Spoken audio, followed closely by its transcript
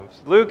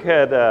Luke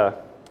had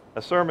a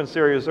sermon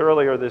series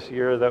earlier this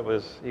year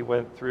he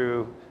went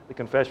through the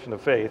Confession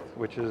of Faith,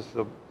 which is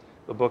the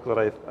book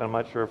that I'm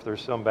not sure if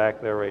there's some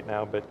back there right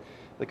now, but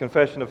the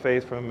Confession of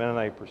Faith from a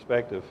Mennonite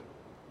perspective.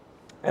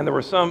 And there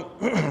were some,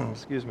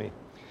 excuse me,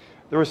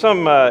 there were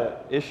some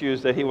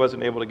issues that he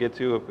wasn't able to get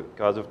to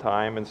because of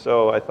time, and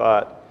so I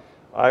thought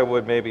I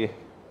would maybe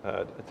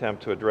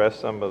attempt to address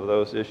some of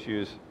those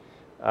issues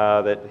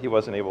that he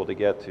wasn't able to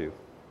get to.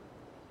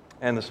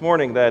 And this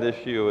morning, that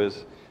issue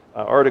is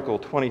Article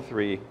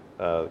 23,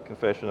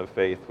 Confession of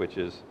Faith, which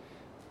is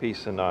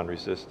peace and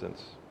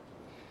non-resistance.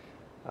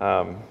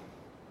 I'm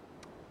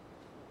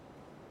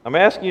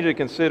asking you to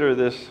consider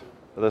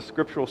the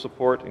scriptural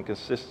support and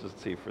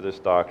consistency for this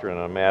doctrine,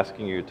 and I'm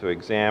asking you to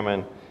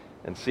examine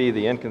and see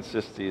the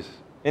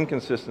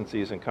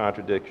inconsistencies and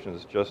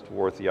contradictions just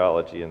war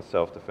theology and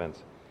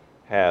self-defense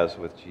has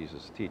with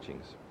Jesus'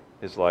 teachings,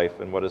 his life,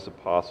 and what his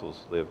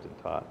apostles lived and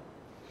taught.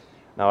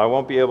 Now, I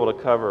won't be able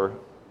to cover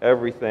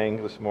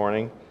everything this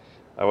morning.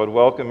 I would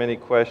welcome any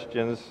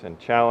questions and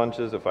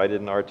challenges if I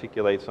didn't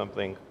articulate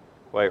something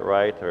quite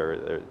right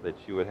or that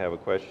you would have a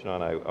question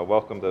on. I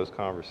welcome those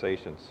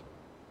conversations.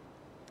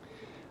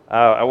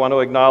 I want to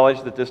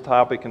acknowledge that this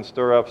topic can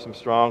stir up some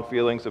strong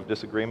feelings of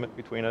disagreement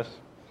between us.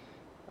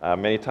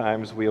 Many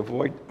times we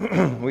avoid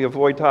we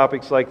avoid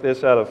topics like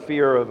this out of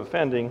fear of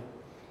offending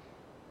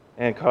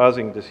and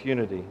causing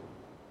disunity.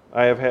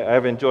 I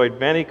have enjoyed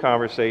many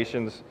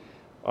conversations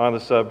on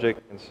the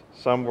subject, and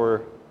some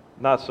were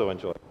not so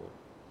enjoyable.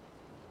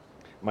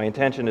 My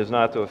intention is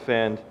not to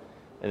offend,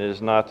 and it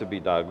is not to be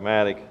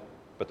dogmatic,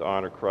 but to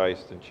honor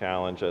Christ and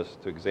challenge us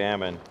to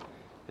examine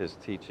his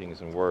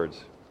teachings and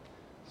words.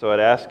 So I'd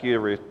ask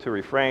you to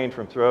refrain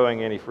from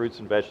throwing any fruits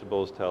and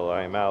vegetables till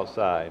I am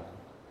outside.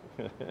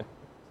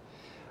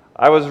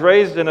 I was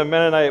raised in by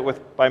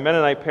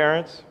Mennonite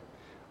parents.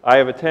 I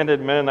have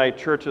attended Mennonite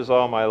churches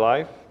all my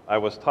life. I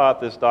was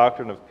taught this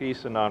doctrine of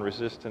peace and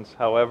non-resistance.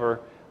 However,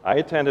 I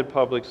attended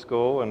public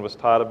school and was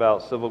taught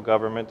about civil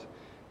government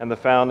and the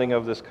founding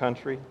of this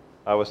country.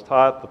 I was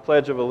taught the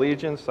Pledge of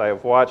Allegiance. I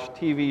have watched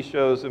TV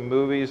shows and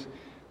movies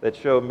that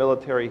show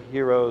military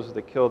heroes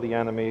that kill the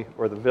enemy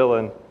or the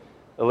villain,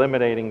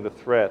 eliminating the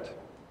threat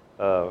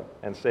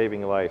and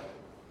saving life.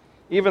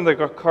 Even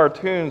the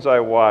cartoons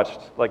I watched,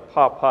 like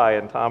Popeye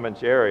and Tom and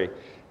Jerry,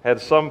 had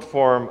some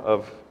form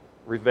of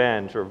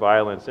revenge or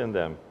violence in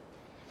them.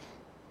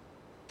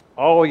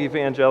 All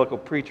evangelical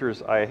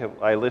preachers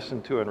I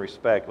listen to and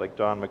respect, like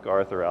John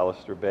MacArthur,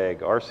 Alistair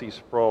Begg, R.C.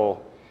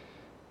 Sproul,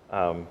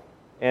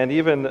 and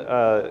even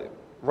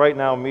right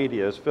now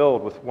media is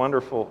filled with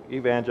wonderful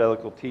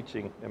evangelical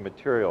teaching and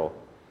material.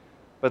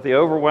 But they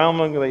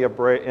overwhelmingly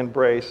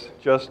embrace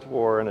just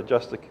war and a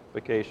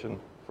justification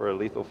for a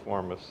lethal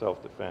form of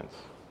self-defense.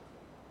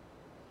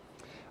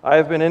 I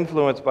have been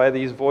influenced by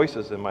these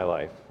voices in my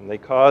life, and they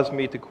cause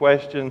me to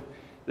question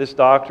this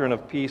doctrine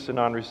of peace and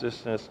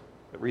non-resistance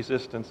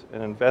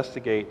and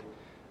investigate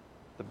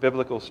the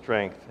biblical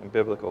strength and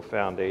biblical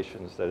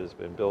foundations that it has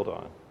been built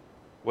on.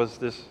 Was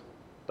this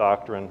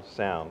doctrine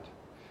sound?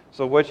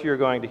 So what you're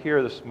going to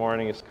hear this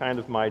morning is kind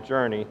of my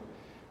journey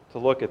to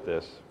look at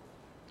this.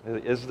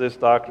 Is this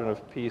doctrine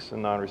of peace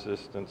and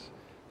non-resistance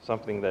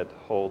something that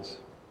holds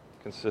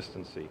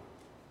consistency?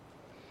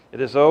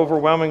 It is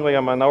overwhelmingly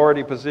a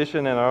minority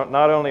position in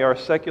not only our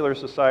secular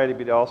society,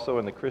 but also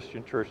in the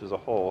Christian church as a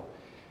whole.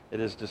 It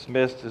is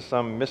dismissed as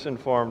some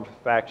misinformed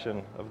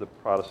faction of the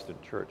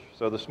Protestant church.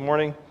 So this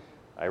morning,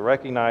 I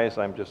recognize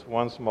I'm just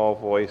one small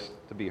voice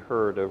to be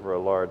heard over a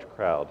large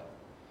crowd.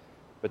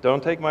 But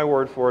don't take my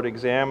word for it.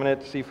 Examine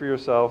it. See for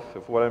yourself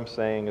if what I'm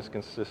saying is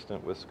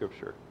consistent with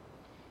Scripture.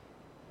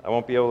 I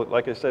won't be able to,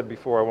 like I said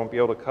before, I won't be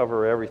able to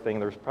cover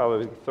everything. There's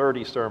probably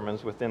 30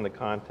 sermons within the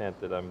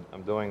content that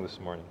I'm doing this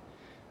morning.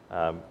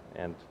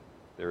 And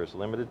there is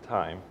limited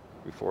time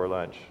before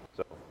lunch.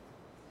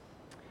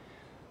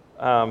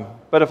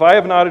 But if I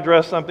have not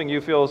addressed something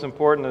you feel is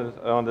important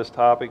on this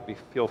topic,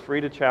 feel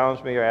free to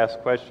challenge me or ask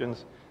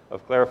questions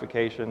of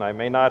clarification. I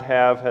may not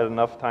have had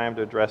enough time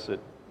to address it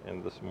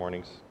in this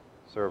morning's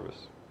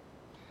service.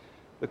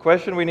 The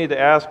question we need to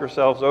ask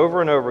ourselves over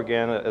and over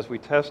again as we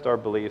test our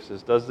beliefs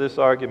is, does this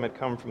argument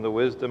come from the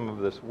wisdom of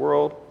this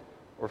world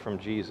or from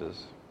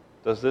Jesus?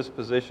 Does this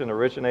position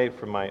originate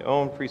from my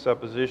own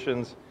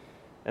presuppositions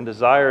and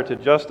desire to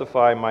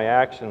justify my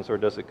actions, or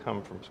does it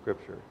come from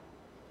Scripture?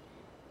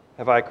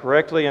 Have I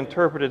correctly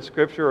interpreted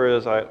Scripture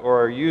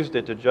or used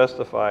it to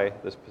justify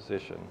this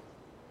position?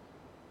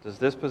 Does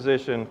this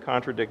position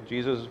contradict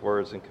Jesus'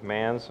 words and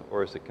commands,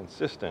 or is it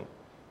consistent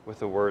with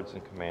the words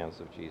and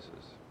commands of Jesus?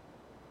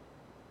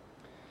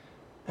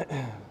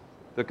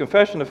 The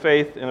Confession of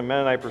Faith in a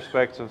Mennonite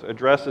perspective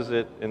addresses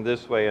it in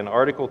this way in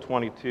Article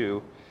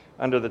 22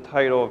 under the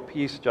title of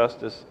Peace,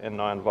 Justice, and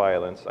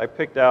Nonviolence. I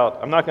picked out,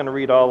 I'm not going to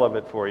read all of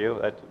it for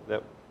you,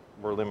 that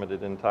we're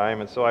limited in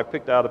time, and so I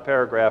picked out a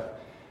paragraph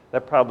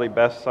that probably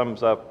best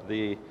sums up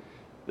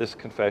this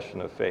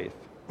confession of faith.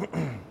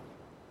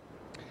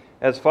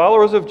 As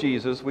followers of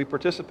Jesus, we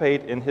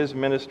participate in his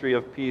ministry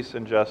of peace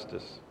and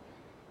justice.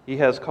 He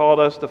has called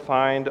us to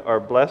find our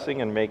blessing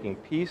in making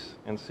peace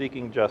and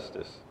seeking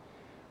justice.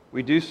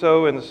 We do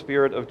so in the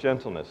spirit of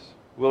gentleness,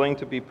 willing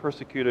to be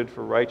persecuted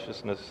for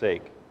righteousness'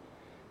 sake.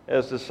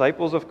 As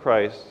disciples of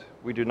Christ,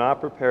 we do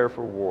not prepare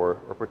for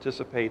war or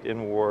participate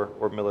in war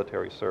or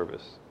military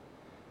service.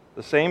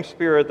 The same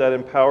Spirit that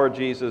empowered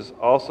Jesus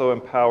also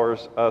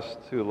empowers us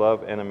to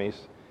love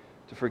enemies,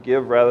 to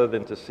forgive rather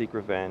than to seek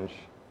revenge,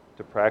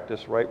 to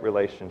practice right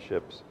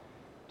relationships,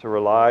 to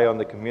rely on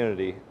the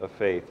community of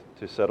faith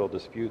to settle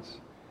disputes,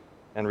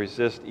 and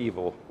resist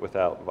evil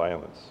without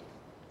violence.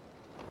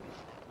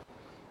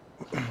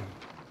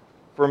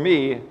 For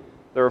me,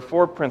 there are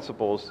 4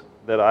 principles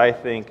that I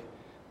think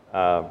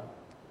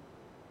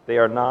they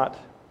are not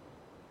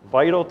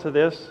vital to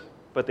this,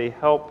 but they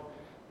help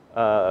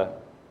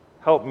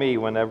me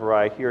whenever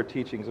I hear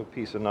teachings of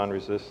peace and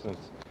non-resistance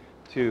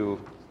to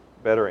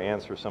better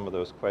answer some of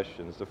those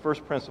questions. The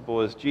first principle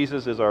is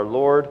Jesus is our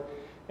Lord,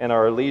 and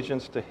our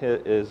allegiance to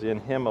Him is in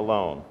Him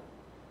alone.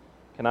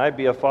 Can I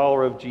be a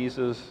follower of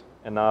Jesus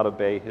and not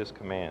obey His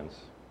commands?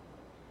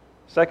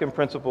 Second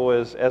principle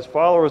is, as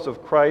followers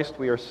of Christ,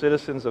 we are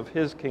citizens of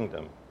His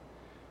kingdom.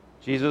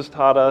 Jesus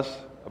taught us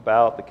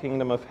about the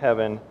kingdom of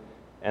heaven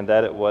and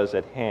that it was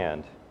at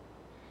hand.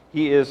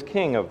 He is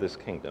king of this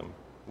kingdom.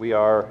 We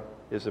are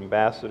His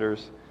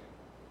ambassadors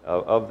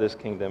of this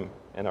kingdom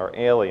and are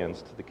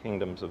aliens to the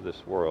kingdoms of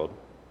this world.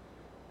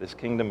 This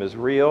kingdom is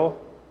real,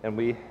 and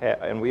we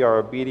are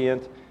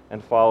obedient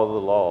and follow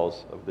the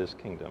laws of this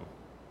kingdom.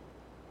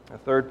 The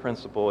third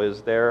principle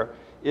is there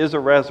is a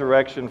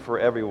resurrection for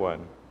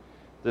everyone.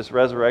 This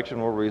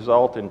resurrection will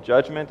result in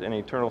judgment and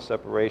eternal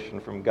separation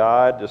from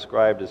God,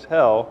 described as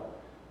hell,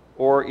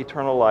 or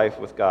eternal life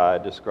with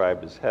God,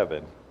 described as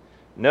heaven.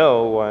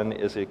 No one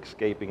is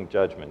escaping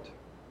judgment.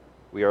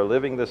 We are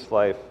living this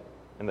life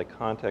in the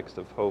context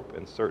of hope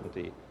and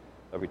certainty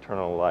of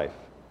eternal life.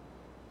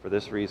 For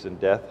this reason,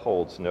 death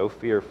holds no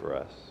fear for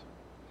us.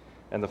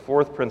 And the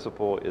fourth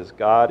principle is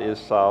God is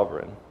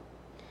sovereign.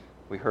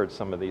 We heard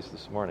some of these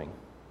this morning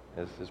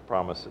as His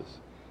promises.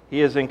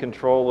 He is in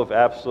control of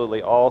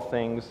absolutely all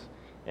things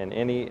in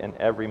any and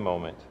every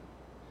moment,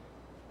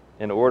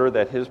 in order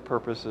that His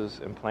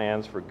purposes and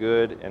plans for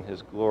good and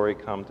His glory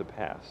come to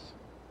pass.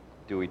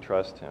 Do we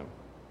trust Him?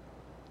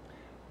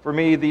 For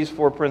me, these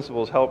 4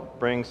 principles help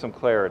bring some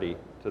clarity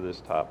to this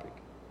topic.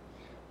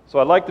 So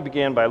I'd like to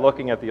begin by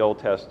looking at the Old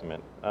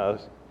Testament.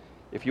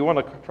 If you want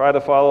to try to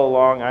follow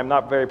along, I'm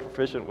not very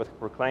proficient with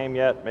Proclaim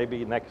yet,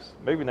 maybe next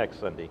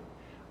Sunday,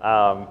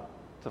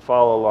 to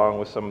follow along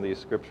with some of these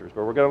scriptures.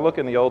 But we're going to look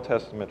in the Old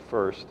Testament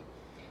first,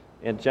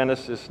 in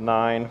Genesis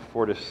 9,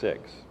 4-6.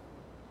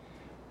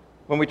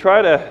 When we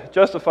try to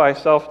justify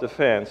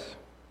self-defense,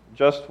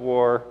 just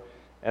war,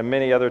 and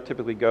many other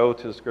typically go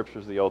to the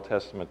scriptures of the Old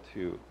Testament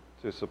to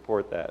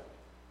support that.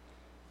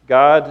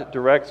 God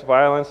directs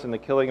violence and the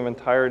killing of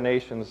entire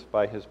nations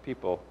by His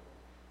people.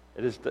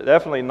 It is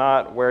definitely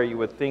not where you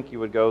would think you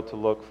would go to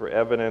look for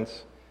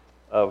evidence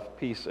of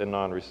peace and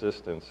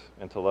non-resistance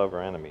and to love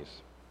our enemies.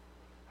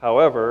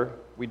 However,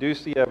 we do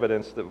see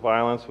evidence that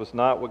violence was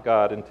not what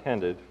God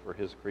intended for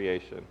His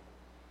creation.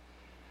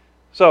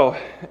 So,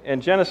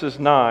 in Genesis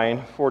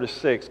 9,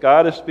 4-6,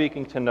 God is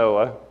speaking to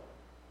Noah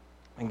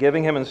and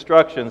giving him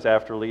instructions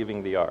after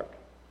leaving the ark.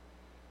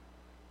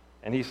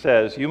 And He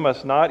says, "You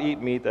must not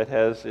eat meat that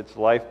has its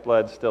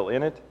lifeblood still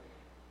in it,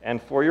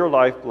 and for your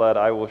lifeblood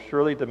I will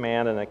surely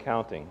demand an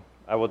accounting.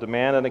 I will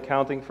demand an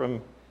accounting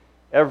from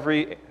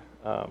every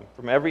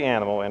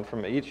animal and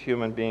from each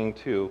human being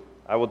too.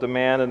 I will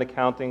demand an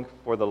accounting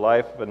for the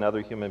life of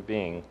another human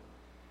being.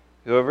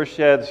 Whoever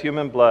sheds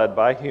human blood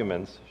by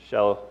humans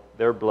shall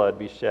their blood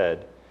be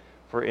shed.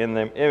 For in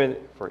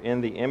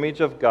the image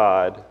of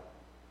God,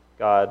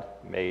 God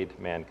made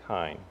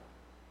mankind."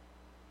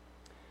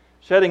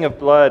 Shedding of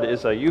blood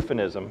is a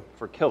euphemism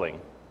for killing.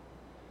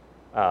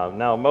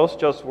 Now, most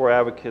just war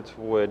advocates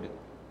would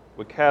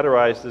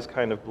categorize this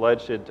kind of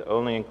bloodshed to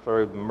only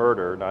include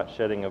murder, not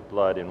shedding of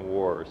blood in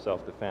war or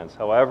self-defense.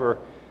 However,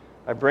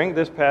 I bring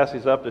this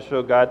passage up to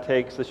show God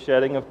takes the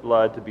shedding of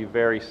blood to be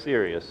very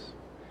serious.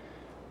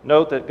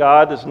 Note that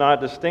God does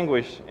not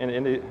distinguish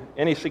in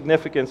any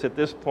significance at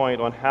this point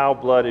on how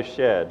blood is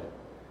shed.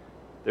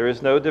 There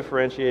is no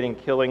differentiating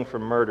killing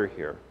from murder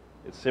here.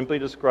 It simply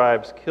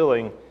describes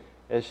killing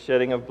as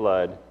shedding of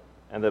blood,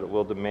 and that it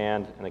will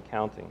demand an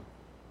accounting.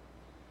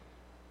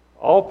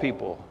 All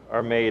people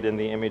are made in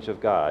the image of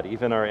God,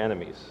 even our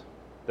enemies.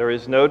 There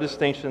is no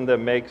distinction that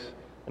makes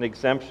an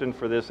exemption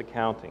for this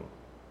accounting.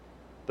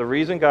 The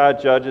reason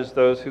God judges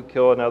those who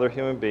kill another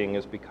human being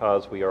is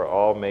because we are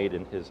all made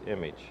in His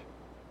image.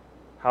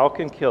 How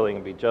can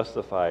killing be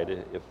justified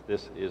if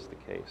this is the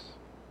case?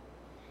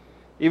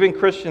 Even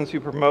Christians who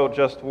promote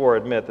just war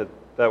admit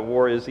that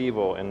war is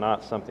evil and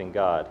not something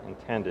God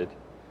intended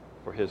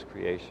for His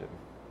creation.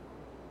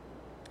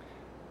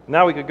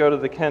 Now we could go to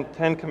the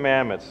 10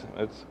 Commandments,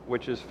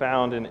 which is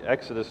found in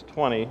Exodus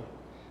 20,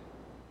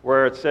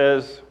 where it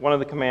says, one of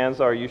the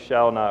commands are, "You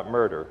shall not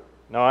murder."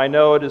 Now I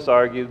know it is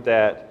argued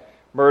that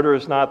murder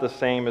is not the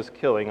same as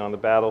killing on the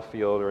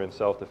battlefield or in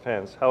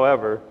self-defense.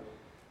 However,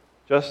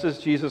 Just as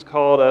Jesus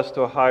called us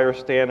to a higher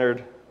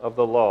standard of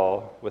the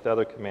law with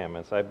other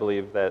commandments, I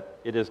believe that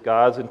it is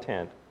God's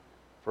intent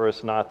for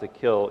us not to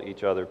kill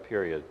each other,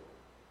 period.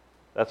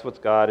 That's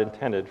what God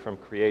intended from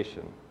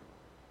creation.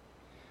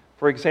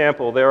 For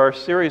example, there are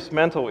serious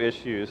mental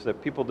issues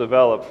that people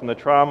develop from the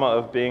trauma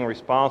of being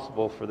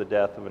responsible for the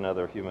death of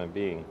another human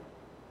being,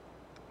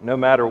 no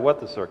matter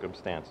what the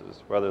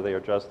circumstances, whether they are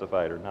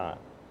justified or not.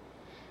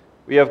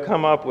 We have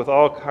come up with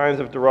all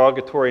kinds of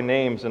derogatory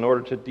names in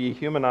order to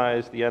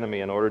dehumanize the enemy,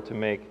 in order to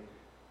make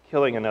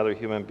killing another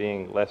human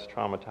being less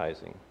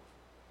traumatizing.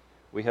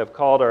 We have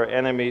called our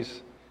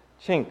enemies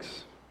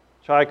chinks,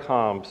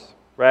 chicoms,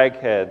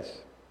 ragheads,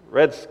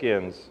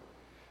 redskins.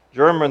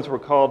 Germans were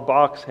called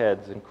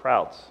boxheads and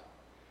krauts.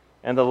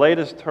 And the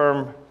latest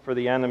term for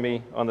the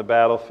enemy on the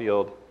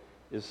battlefield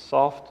is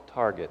soft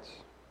targets.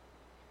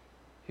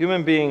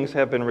 Human beings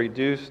have been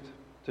reduced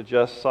to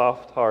just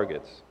soft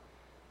targets.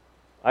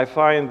 I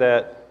find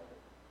that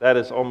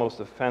is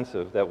almost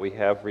offensive, that we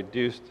have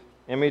reduced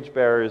image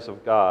bearers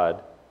of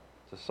God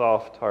to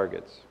soft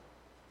targets.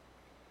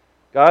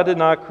 God did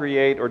not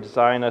create or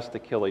design us to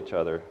kill each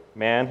other.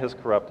 Man has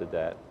corrupted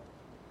that.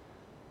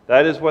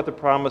 That is what the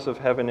promise of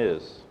heaven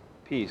is.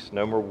 Peace,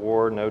 no more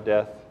war, no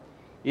death.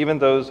 Even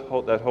those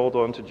that hold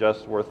on to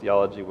just war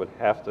theology would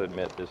have to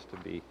admit this to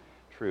be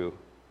true.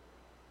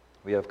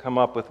 We have come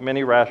up with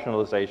many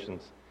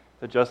rationalizations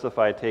to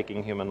justify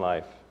taking human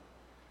life.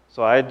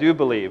 So I do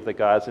believe that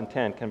God's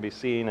intent can be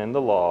seen in the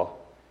law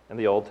and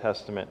the Old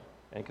Testament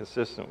and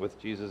consistent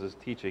with Jesus'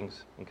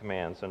 teachings and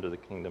commands under the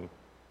kingdom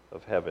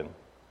of heaven.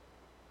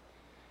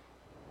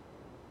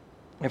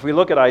 If we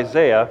look at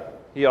Isaiah,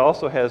 he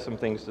also has some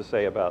things to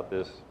say about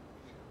this.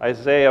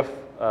 Isaiah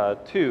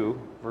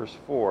 2, verse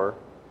 4,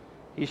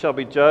 "He shall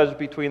be judged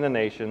between the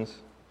nations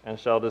and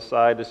shall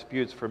decide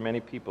disputes for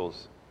many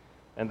peoples.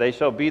 And they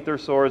shall beat their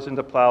swords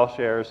into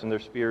plowshares and their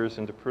spears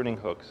into pruning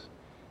hooks.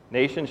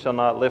 Nation shall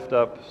not lift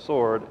up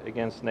sword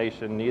against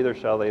nation, neither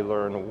shall they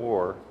learn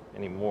war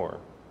anymore."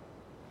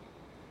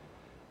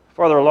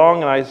 Farther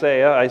along in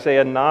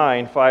Isaiah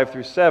 9, 5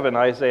 through 7,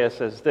 Isaiah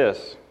says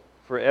this,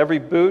 "For every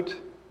boot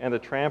and the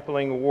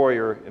trampling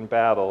warrior in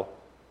battle,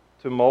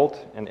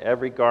 tumult and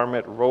every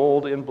garment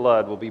rolled in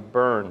blood will be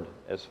burned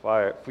as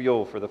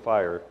fuel for the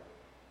fire.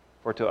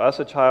 For to us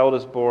a child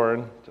is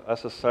born, to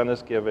us a son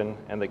is given,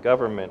 and the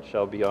government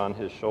shall be on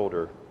his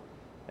shoulder.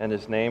 And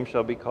his name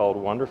shall be called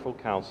Wonderful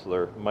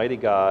Counselor, Mighty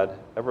God,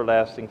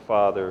 Everlasting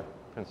Father,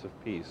 Prince of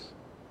Peace.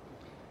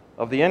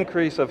 Of the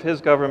increase of his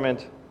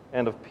government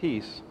and of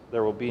peace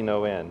there will be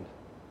no end.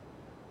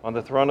 On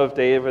the throne of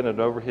David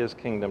and over his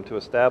kingdom, to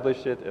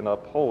establish it and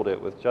uphold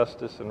it with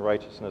justice and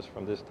righteousness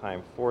from this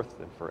time forth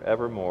and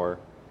forevermore.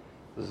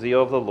 The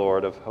zeal of the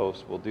Lord of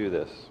hosts will do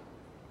this."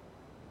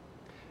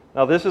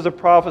 Now this is a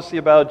prophecy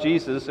about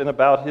Jesus and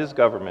about his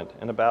government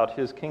and about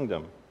his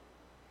kingdom.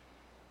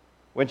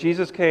 When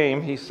Jesus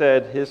came, he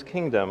said his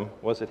kingdom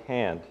was at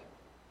hand.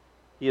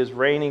 He is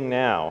reigning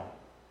now.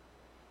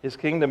 His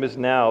kingdom is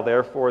now,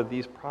 therefore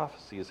these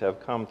prophecies have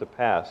come to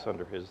pass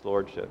under his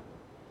lordship.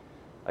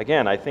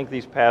 Again, I think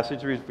these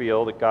passages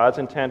reveal that God's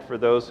intent for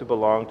those who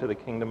belong to the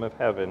kingdom of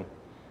heaven.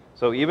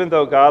 So even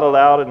though God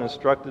allowed and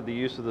instructed the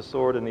use of the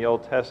sword in the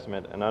Old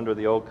Testament and under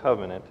the Old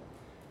Covenant,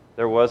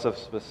 there was a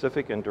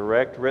specific and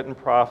direct written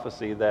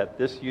prophecy that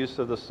this use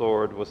of the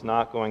sword was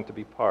not going to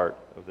be part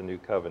of the new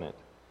covenant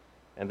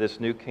and this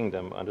new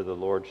kingdom under the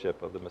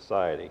lordship of the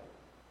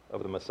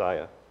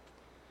Messiah.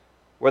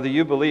 Whether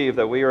you believe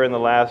that we are in the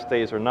last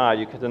days or not,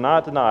 you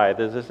cannot deny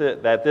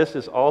that this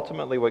is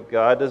ultimately what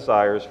God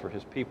desires for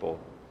his people.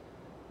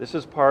 This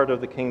is part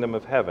of the kingdom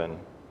of heaven.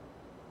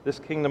 This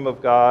kingdom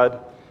of God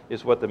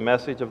is what the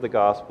message of the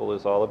gospel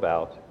is all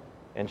about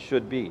and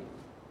should be.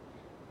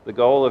 The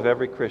goal of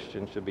every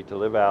Christian should be to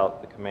live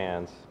out the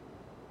commands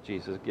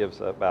Jesus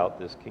gives about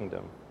this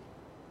kingdom.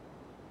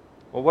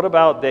 Well, what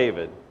about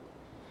David?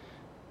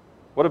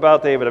 What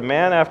about David, a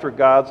man after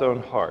God's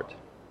own heart?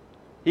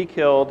 He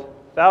killed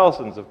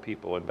thousands of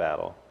people in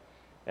battle,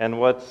 and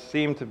what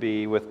seemed to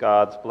be with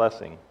God's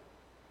blessing.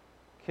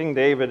 King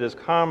David is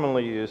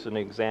commonly used as an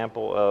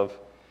example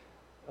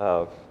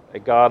of a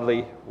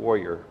godly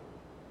warrior.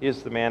 He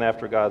is the man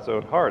after God's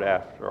own heart,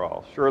 after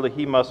all. Surely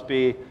he must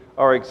be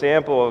our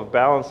example of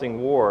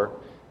balancing war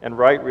and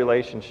right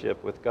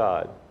relationship with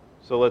God.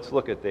 So let's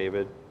look at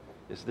David.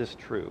 Is this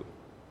true?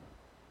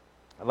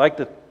 I'd like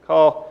to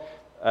call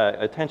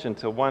attention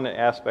to one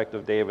aspect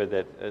of David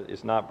that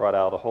is not brought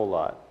out a whole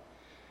lot.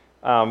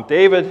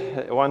 David,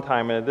 at one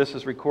time, and this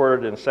is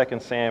recorded in 2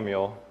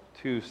 Samuel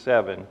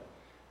 2:7,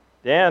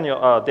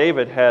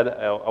 David had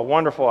a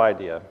wonderful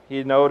idea.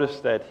 He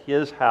noticed that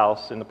his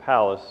house in the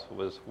palace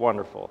was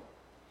wonderful.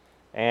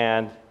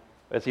 And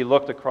as he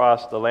looked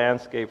across the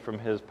landscape from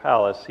his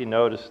palace, he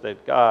noticed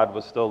that God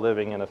was still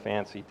living in a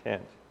fancy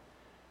tent.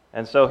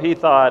 And so he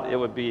thought it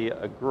would be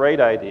a great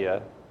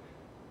idea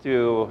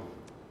to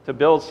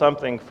build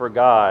something for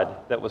God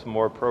that was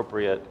more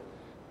appropriate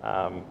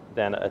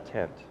than a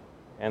tent.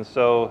 And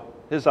so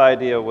his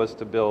idea was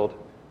to build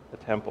a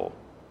temple.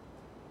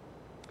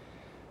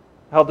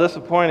 How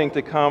disappointing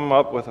to come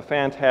up with a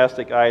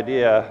fantastic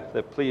idea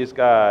that pleased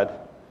God,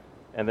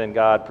 and then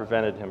God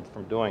prevented him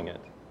from doing it.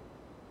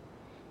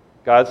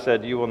 God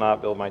said, "You will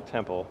not build my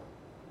temple.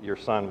 Your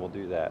son will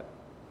do that."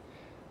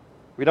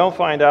 We don't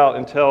find out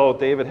until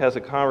David has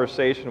a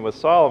conversation with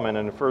Solomon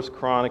in 1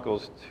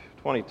 Chronicles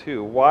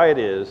 22 why it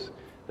is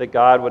that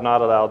God would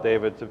not allow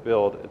David to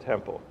build a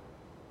temple.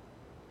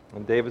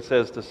 And David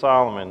says to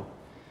Solomon,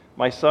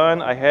 "My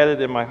son, I had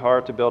it in my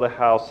heart to build a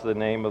house to the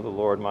name of the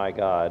Lord my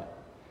God.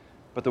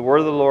 But the word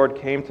of the Lord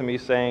came to me,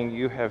 saying,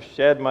 You have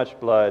shed much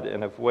blood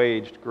and have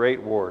waged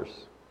great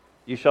wars.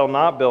 You shall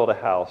not build a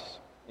house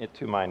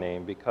to my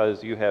name,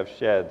 because you have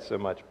shed so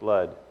much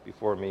blood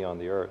before me on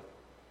the earth.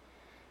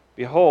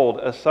 Behold,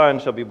 a son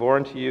shall be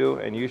born to you,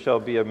 and you shall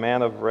be a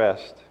man of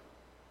rest.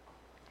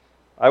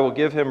 I will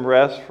give him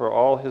rest for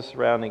all his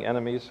surrounding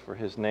enemies, for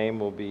his name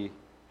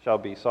shall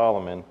be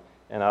Solomon,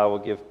 and I will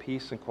give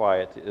peace and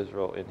quiet to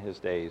Israel in his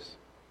days.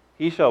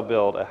 He shall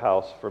build a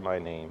house for my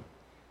name.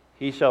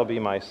 He shall be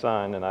my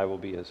son, and I will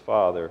be his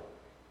father,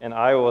 and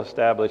I will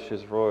establish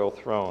his royal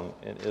throne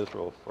in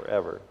Israel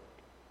forever."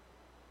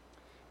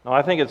 Now,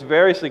 I think it's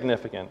very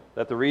significant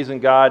that the reason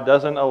God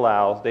doesn't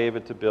allow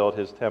David to build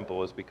his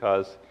temple is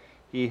because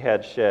he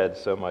had shed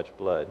so much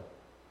blood.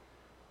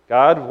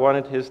 God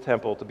wanted his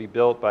temple to be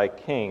built by a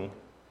king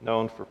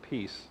known for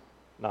peace,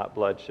 not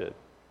bloodshed.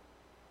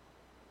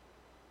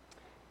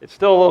 It's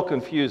still a little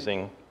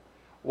confusing.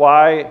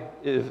 Why,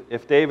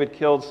 if David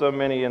killed so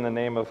many in the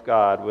name of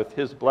God with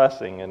his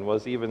blessing and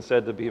was even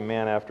said to be a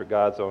man after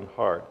God's own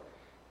heart,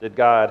 did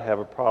God have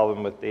a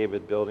problem with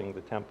David building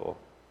the temple?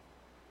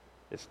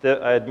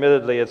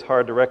 Admittedly, it's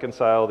hard to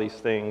reconcile these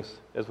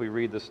things as we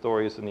read the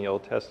stories in the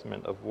Old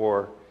Testament of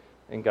war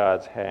and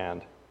God's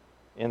hand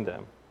in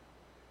them.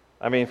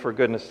 I mean, for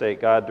goodness sake,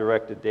 God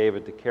directed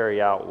David to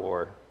carry out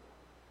war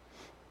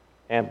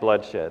and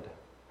bloodshed.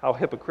 How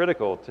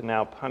hypocritical to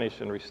now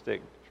punish and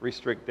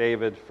restrict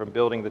David from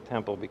building the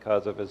temple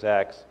because of his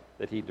acts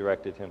that he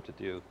directed him to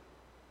do.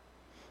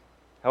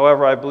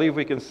 However, I believe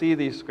we can see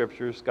these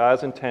scriptures.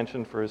 God's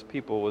intention for his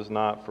people was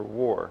not for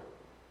war.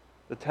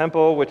 The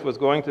temple, which was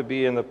going to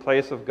be in the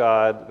place of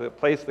God, the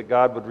place that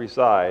God would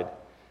reside,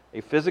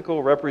 a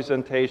physical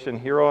representation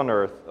here on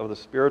earth of the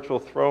spiritual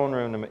throne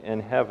room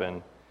in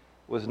heaven,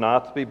 was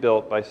not to be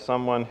built by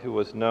someone who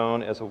was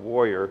known as a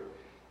warrior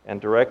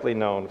and directly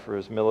known for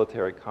his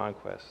military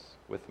conquests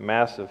with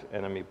massive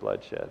enemy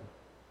bloodshed.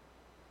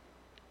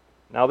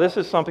 Now, this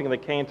is something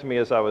that came to me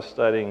as I was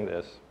studying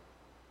this.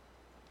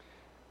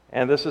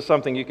 And this is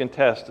something you can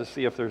test to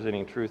see if there's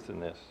any truth in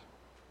this.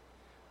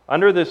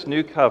 Under this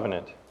new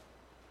covenant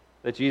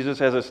that Jesus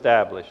has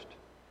established,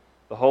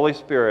 the Holy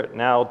Spirit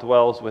now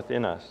dwells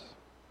within us.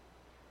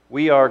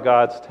 We are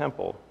God's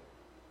temple.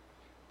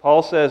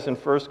 Paul says in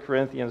 1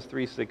 Corinthians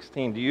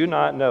 3:16, "Do you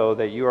not know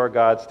that you are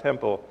God's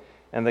temple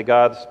and that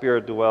God's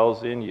Spirit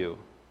dwells in you?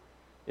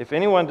 If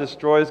anyone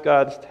destroys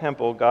God's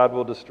temple, God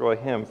will destroy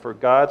him, for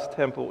God's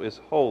temple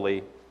is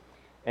holy,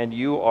 and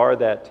you are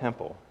that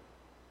temple."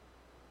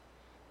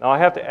 Now I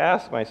have to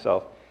ask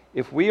myself,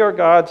 if we are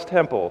God's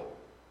temple,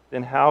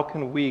 then how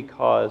can we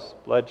cause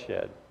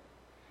bloodshed?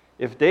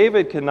 If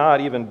David cannot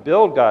even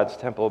build God's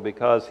temple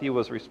because he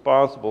was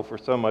responsible for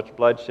so much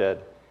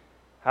bloodshed,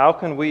 how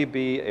can we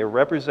be a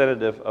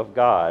representative of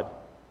God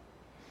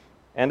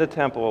and a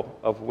temple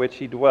of which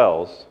he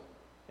dwells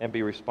and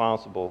be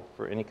responsible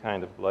for any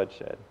kind of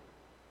bloodshed?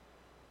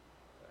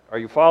 Are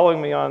you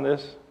following me on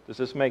this? Does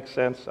this make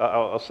sense?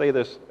 I'll say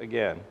this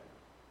again.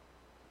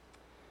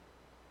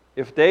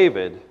 If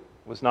David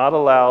was not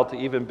allowed to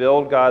even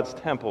build God's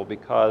temple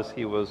because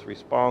he was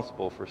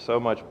responsible for so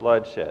much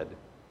bloodshed,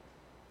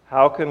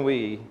 how can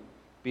we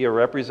be a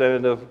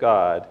representative of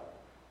God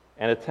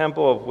and a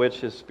temple of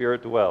which his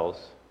Spirit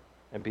dwells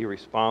and be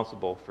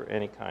responsible for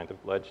any kind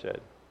of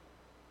bloodshed?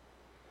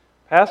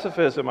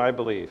 Pacifism, I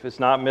believe, is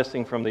not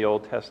missing from the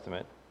Old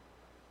Testament.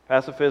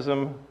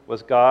 Pacifism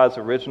was God's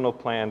original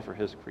plan for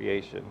his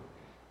creation,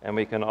 and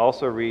we can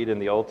also read in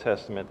the Old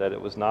Testament that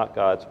it was not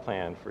God's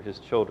plan for his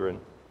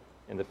children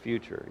in the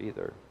future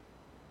either.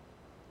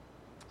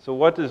 So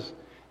what does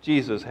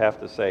Jesus have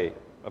to say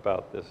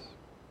about this?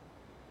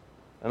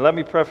 And let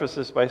me preface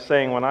this by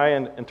saying when I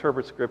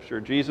interpret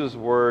Scripture, Jesus'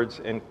 words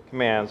and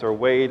commands are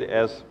weighed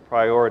as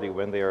priority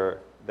when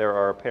there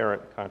are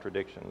apparent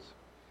contradictions.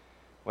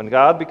 When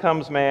God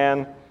becomes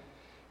man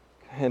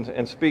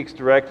and speaks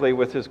directly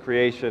with his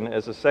creation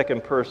as the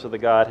second person of the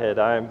Godhead,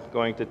 I'm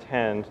going to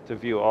tend to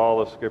view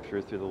all of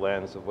Scripture through the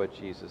lens of what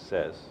Jesus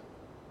says.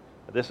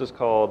 This is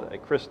called a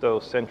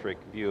Christocentric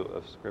view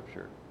of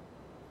Scripture.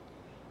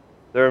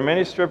 There are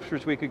many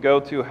scriptures we could go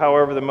to.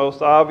 However, the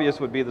most obvious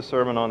would be the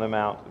Sermon on the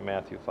Mount in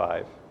Matthew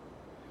 5.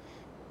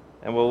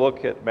 And we'll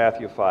look at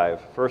Matthew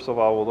 5. First of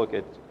all, we'll look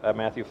at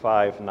Matthew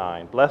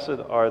 5:9. "Blessed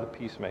are the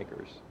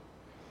peacemakers,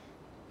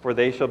 for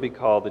they shall be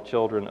called the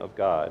children of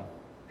God."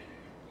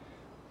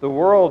 The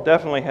world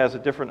definitely has a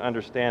different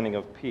understanding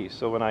of peace.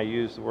 So when I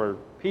use the word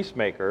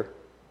peacemaker,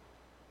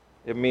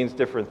 it means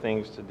different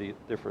things to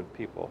different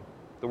people.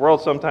 The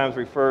world sometimes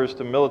refers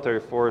to military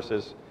force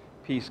as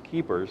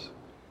peacekeepers,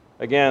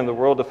 Again, the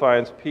world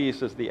defines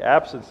peace as the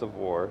absence of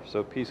war,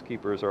 so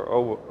peacekeepers are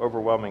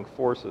overwhelming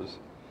forces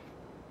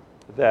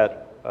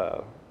that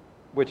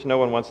which no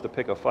one wants to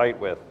pick a fight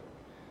with.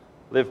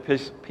 Live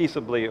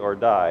peaceably or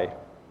die.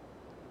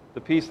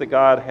 The peace that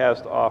God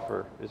has to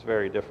offer is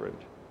very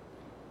different.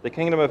 The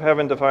kingdom of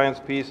heaven defines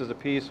peace as a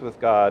peace with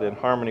God in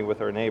harmony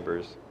with our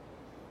neighbors.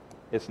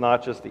 It's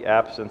not just the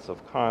absence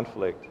of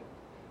conflict,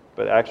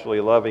 but actually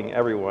loving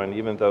everyone,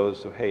 even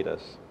those who hate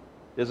us.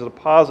 It is a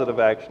positive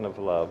action of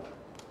love,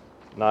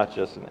 not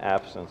just an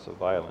absence of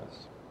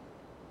violence.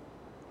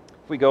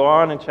 If we go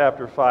on in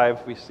chapter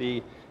 5, we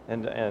see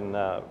in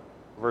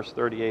verse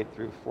 38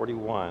 through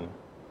 41,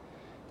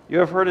 "You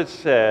have heard it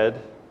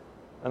said,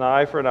 an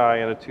eye for an eye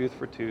and a tooth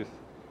for tooth,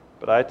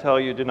 but I tell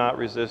you, do not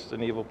resist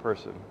an evil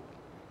person.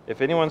 If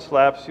anyone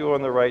slaps you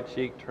on the right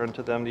cheek, turn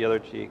to them the other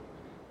cheek,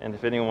 and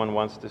if anyone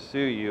wants to sue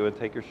you and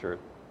take your shirt,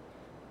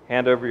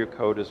 hand over your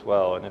coat as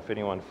well, and if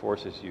anyone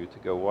forces you to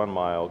go 1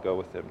 mile, go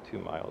with them 2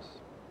 miles."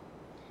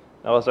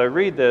 Now, as I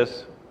read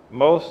this,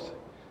 most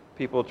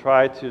people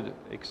try to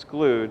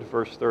exclude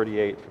verse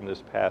 38 from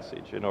this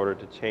passage in order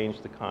to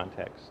change the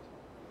context,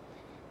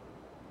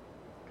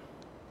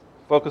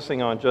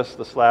 focusing on just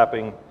the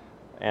slapping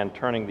and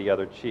turning the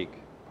other cheek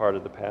part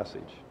of the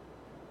passage.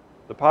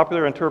 The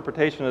popular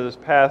interpretation of this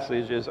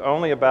passage is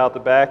only about the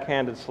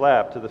backhanded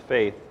slap to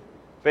the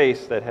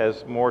face that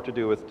has more to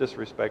do with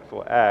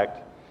disrespectful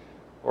act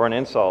or an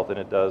insult than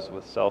it does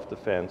with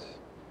self-defense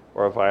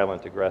or a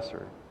violent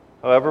aggressor.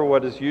 However,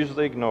 what is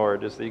usually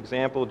ignored is the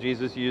example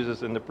Jesus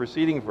uses in the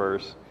preceding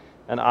verse,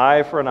 an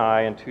eye for an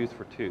eye and tooth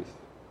for tooth.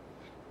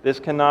 This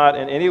cannot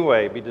in any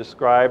way be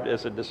described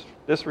as a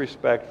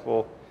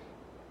disrespectful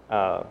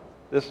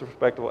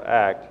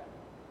act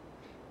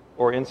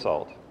or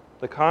insult.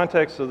 The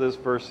context of this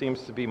verse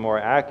seems to be more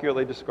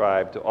accurately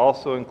described to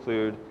also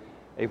include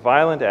a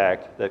violent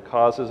act that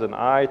causes an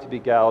eye to be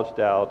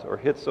gouged out or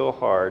hit so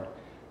hard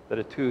that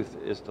a tooth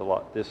is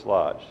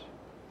dislodged.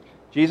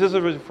 Jesus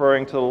is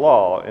referring to the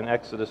law in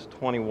Exodus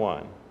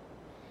 21.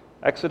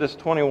 Exodus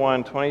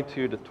 21,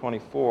 22 to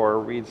 24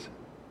 reads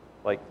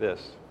like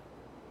this.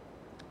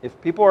 "If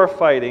people are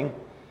fighting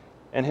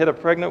and hit a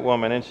pregnant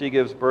woman and she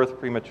gives birth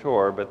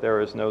premature, but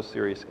there is no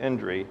serious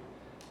injury,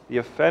 the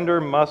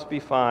offender must be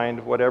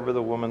fined whatever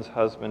the woman's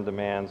husband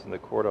demands and the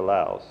court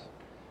allows.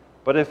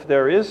 But if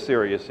there is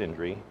serious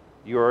injury,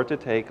 you are to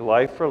take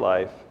life for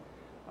life,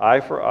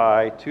 eye for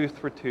eye, tooth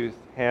for tooth,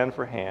 hand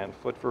for hand,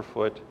 foot for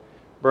foot,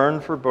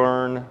 burn for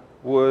burn,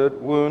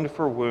 wound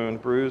for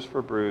wound, bruise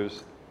for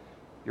bruise.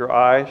 Your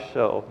eye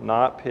shall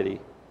not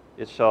pity.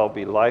 It shall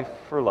be life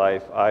for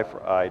life, eye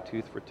for eye,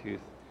 tooth for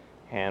tooth,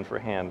 hand for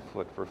hand,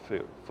 foot for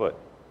foot."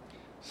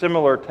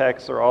 Similar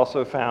texts are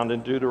also found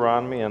in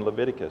Deuteronomy and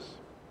Leviticus.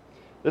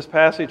 This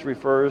passage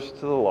refers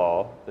to the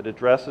law that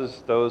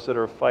addresses those that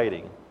are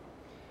fighting,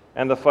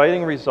 and the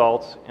fighting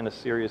results in a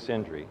serious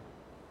injury.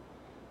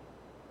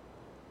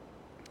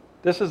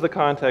 This is the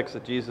context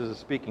that Jesus is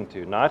speaking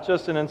to, not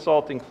just an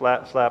insulting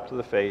flat slap to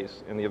the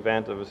face. In the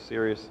event of a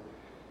serious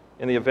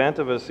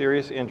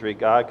injury,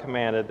 God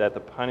commanded that the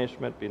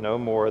punishment be no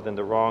more than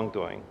the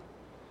wrongdoing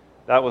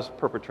that was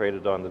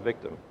perpetrated on the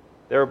victim,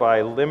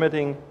 thereby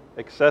limiting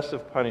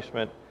excessive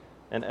punishment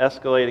and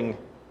escalating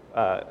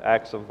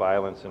acts of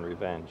violence and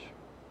revenge.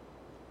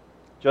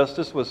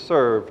 Justice was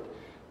served,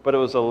 but it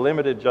was a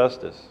limited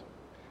justice.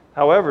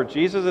 However,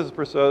 Jesus is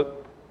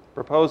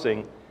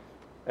proposing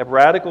a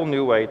radical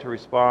new way to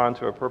respond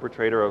to a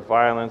perpetrator of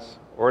violence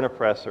or an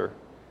oppressor,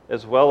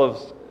 as well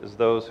as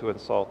those who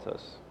insult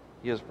us.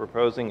 He is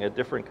proposing a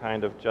different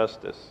kind of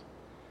justice.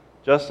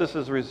 Justice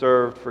is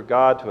reserved for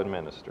God to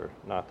administer,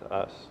 not to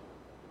us.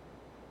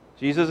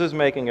 Jesus is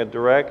making a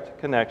direct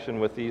connection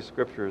with these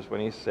scriptures when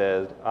he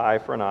said, eye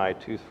for an eye,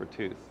 tooth for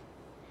tooth.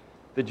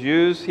 The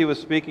Jews he was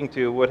speaking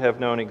to would have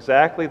known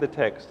exactly the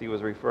text he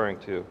was referring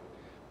to,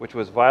 which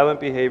was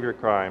violent behavior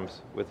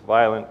crimes with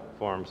violent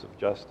forms of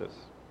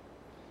justice.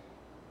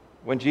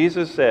 When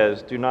Jesus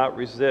says, do not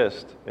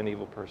resist an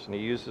evil person, he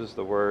uses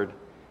the word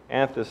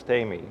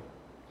anthistemi.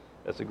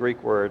 That's a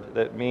Greek word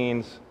that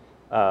means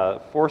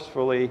oppose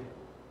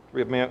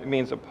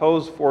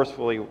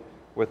forcefully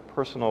with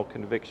personal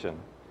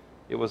conviction.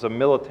 It was a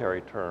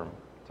military term,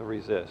 to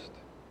resist.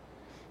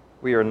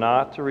 We are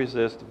not to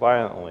resist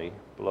violently,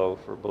 blow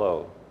for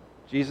blow.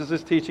 Jesus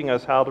is teaching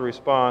us how to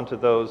respond to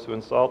those who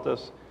insult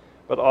us,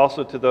 but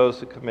also to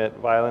those who commit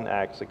violent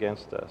acts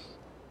against us.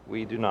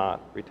 We do not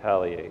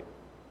retaliate.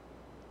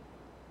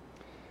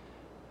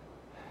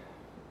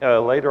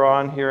 Later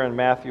on here in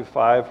Matthew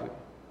 5,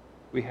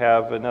 we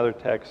have another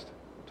text,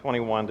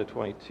 21 to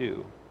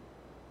 22,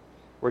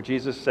 where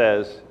Jesus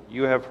says,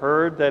 you have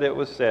heard that it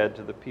was said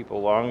to the people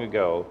long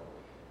ago,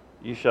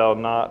 you shall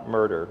not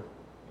murder.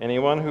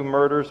 Anyone who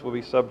murders will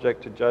be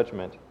subject to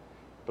judgment.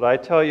 But I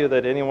tell you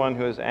that anyone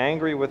who is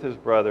angry with his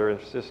brother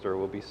or sister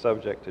will be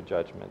subject to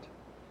judgment.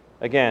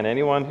 Again,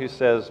 anyone who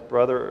says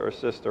brother or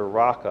sister,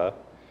 raka,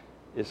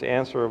 is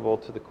answerable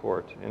to the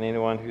court, and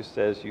anyone who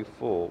says you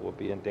fool will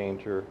be in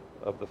danger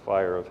of the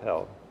fire of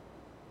hell.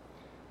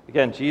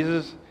 Again,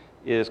 Jesus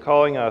is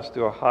calling us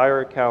to a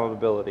higher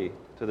accountability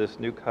to this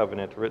new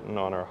covenant written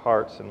on our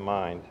hearts and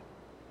mind.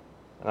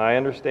 And I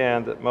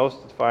understand that most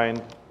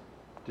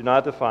do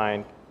not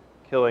define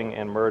killing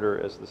and murder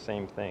as the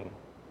same thing.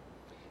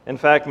 In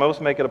fact,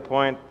 most make it a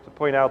point to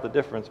point out the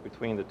difference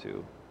between the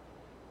two.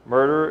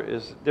 Murder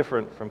is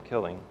different from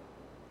killing.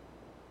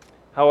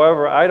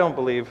 However, I don't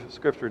believe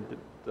Scripture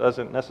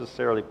doesn't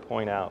necessarily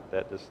point out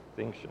that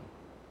distinction.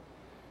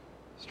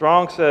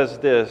 Strong says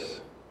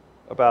this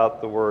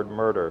about the word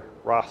murder,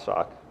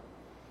 rasak.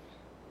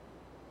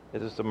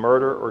 It is to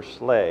murder or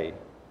slay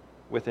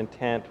with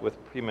intent,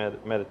 with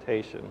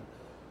premeditation.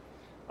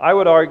 I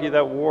would argue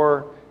that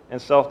war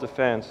and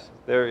self-defense,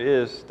 there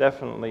is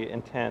definitely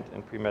intent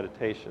and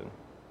premeditation.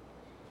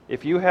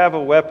 If you have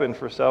a weapon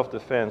for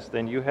self-defense,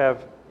 then you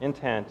have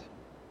intent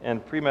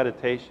and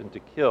premeditation to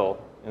kill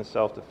in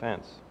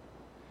self-defense.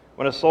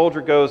 When a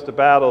soldier goes to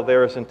battle,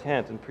 there is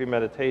intent and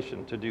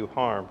premeditation to do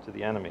harm to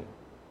the enemy.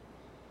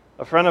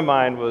 A friend of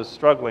mine was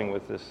struggling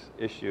with this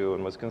issue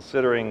and was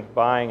considering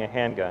buying a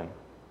handgun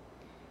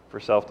for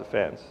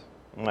self-defense.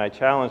 And my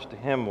challenge to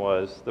him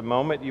was, the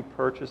moment you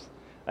purchase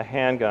a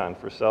handgun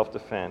for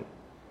self-defense,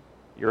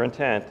 your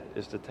intent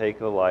is to take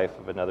the life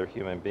of another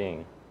human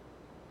being.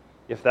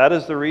 If that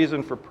is the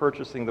reason for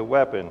purchasing the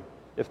weapon,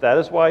 if that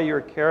is why you're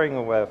carrying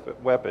a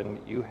weapon,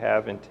 you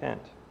have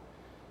intent.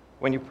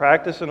 When you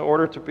practice in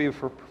order to be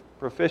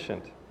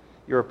proficient,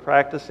 you're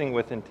practicing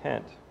with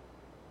intent.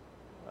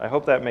 I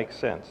hope that makes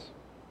sense.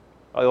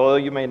 Although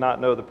you may not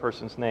know the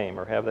person's name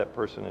or have that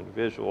person in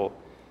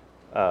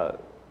a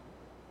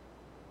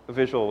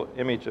visual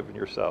image of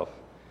yourself,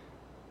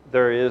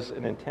 there is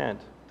an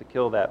intent to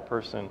kill that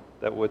person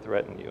that would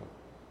threaten you.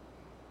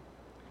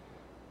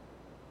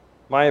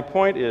 My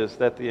point is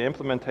that the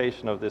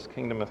implementation of this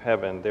kingdom of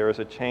heaven, there is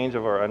a change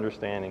of our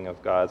understanding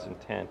of God's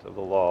intent of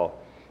the law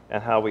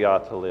and how we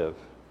ought to live.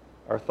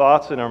 Our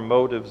thoughts and our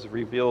motives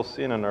reveal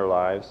sin in our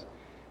lives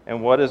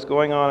and what is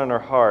going on in our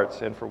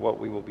hearts, and for what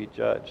we will be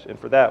judged, and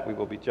for that we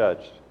will be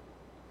judged.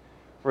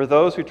 For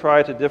those who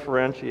try to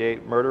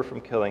differentiate murder from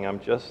killing, I'm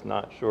just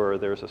not sure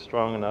there's a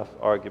strong enough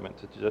argument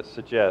to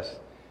suggest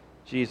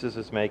Jesus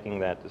is making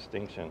that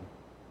distinction.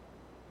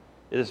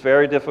 It is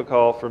very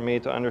difficult for me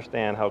to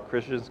understand how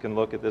Christians can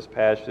look at this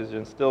passage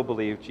and still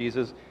believe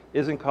Jesus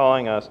isn't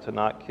calling us to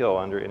not kill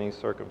under any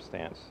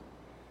circumstance,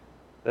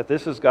 that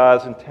this is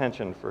God's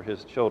intention for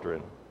his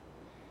children.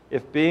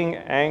 If being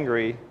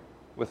angry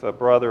with a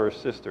brother or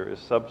sister is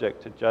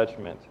subject to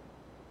judgment,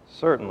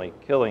 certainly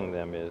killing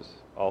them is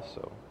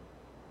also.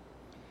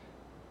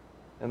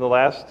 And the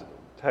last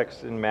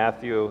text in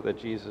Matthew that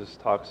Jesus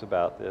talks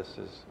about this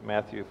is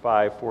Matthew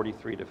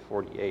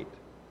 5:43-48.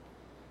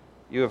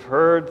 You have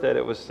heard that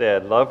it was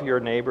said, love your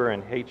neighbor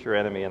and hate your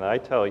enemy, and I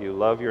tell you,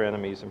 love your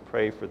enemies and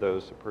pray for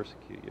those who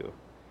persecute you,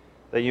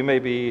 that you may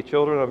be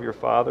children of your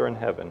Father in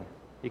heaven.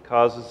 He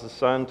causes the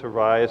sun to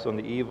rise on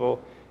the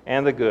evil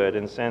and the good,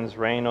 and sends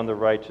rain on the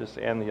righteous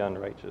and the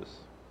unrighteous.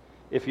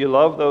 If you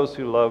love those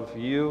who love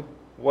you,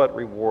 what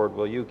reward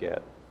will you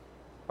get?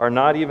 Are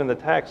not even the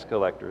tax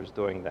collectors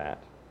doing that?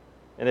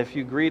 And if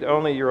you greet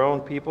only your own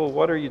people,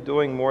 what are you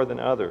doing more than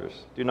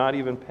others? Do not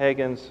even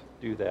pagans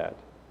do that?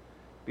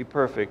 Be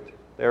perfect,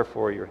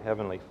 therefore your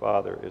heavenly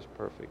Father is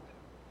perfect.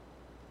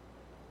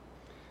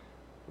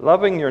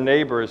 Loving your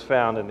neighbor is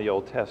found in the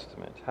Old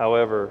Testament.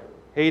 However,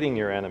 hating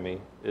your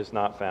enemy is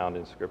not found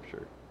in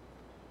Scripture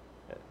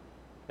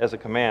as a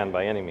command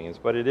by any means,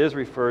 but it is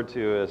referred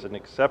to as an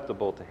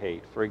acceptable to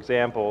hate. For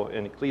example,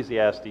 in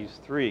Ecclesiastes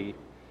 3,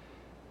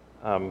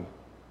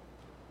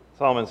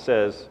 Solomon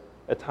says,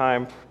 a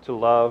time to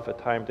love, a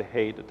time to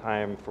hate, a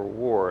time for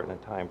war, and a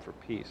time for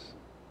peace.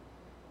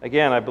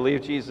 Again, I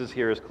believe Jesus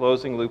here is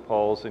closing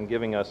loopholes and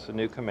giving us a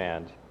new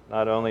command,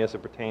 not only as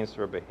it pertains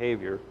to our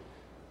behavior,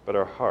 but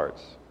our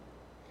hearts.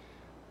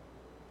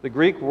 The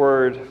Greek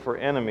word for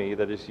enemy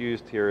that is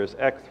used here is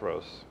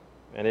ekthros,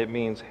 and it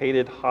means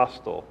hated,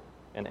 hostile,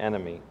 and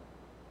enemy.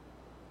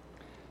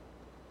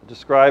 It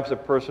describes a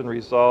person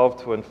resolved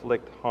to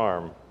inflict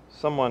harm,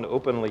 someone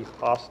openly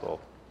hostile.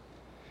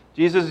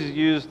 Jesus has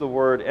used the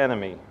word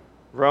enemy.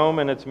 Rome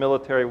and its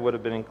military would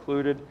have been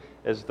included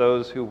as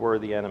those who were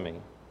the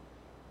enemy.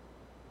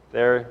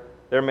 There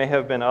may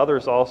have been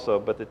others also,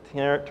 but the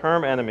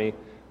term enemy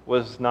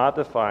was not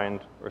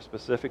defined or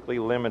specifically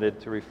limited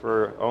to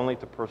refer only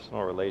to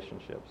personal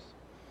relationships.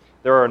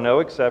 There are no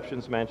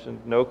exceptions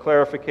mentioned, no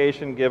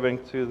clarification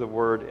given to the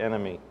word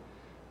enemy.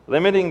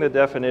 Limiting the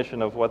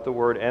definition of what the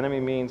word enemy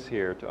means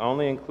here to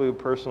only include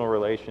personal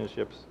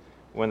relationships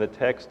when the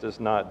text does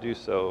not do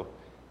so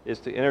is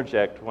to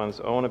interject one's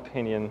own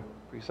opinion,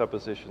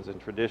 presuppositions,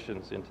 and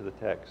traditions into the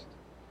text.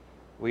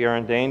 We are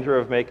in danger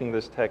of making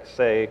this text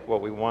say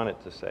what we want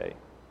it to say.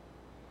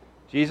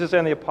 Jesus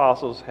and the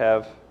apostles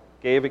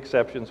gave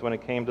exceptions when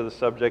it came to the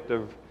subject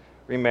of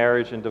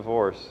remarriage and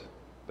divorce,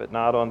 but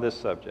not on this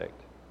subject.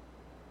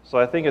 So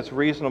I think it's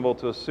reasonable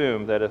to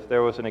assume that if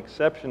there was an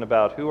exception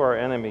about who our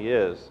enemy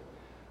is,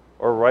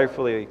 or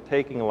rightfully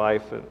taking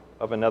life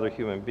of another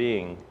human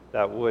being,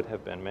 that would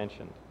have been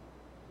mentioned.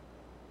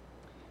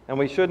 And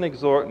we shouldn't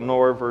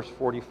ignore verse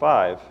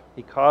 45.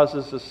 He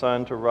causes the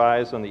sun to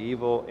rise on the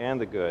evil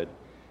and the good,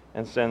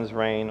 and sends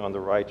rain on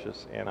the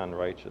righteous and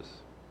unrighteous.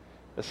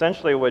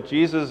 Essentially, what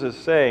Jesus is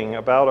saying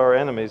about our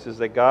enemies is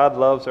that God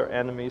loves our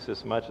enemies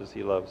as much as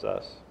he loves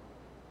us.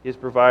 He is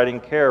providing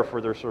care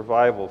for their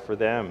survival for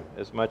them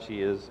as much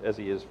as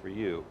he is for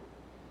you.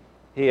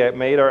 He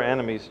made our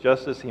enemies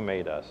just as he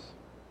made us.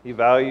 He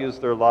values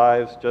their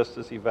lives just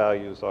as he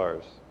values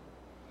ours.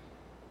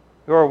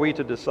 Who are we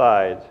to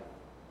decide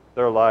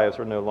their lives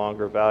are no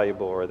longer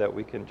valuable, or that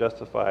we can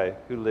justify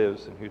who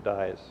lives and who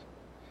dies?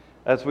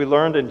 As we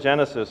learned in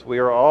Genesis, we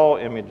are all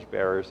image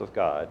bearers of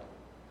God.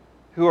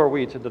 Who are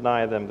we to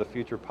deny them the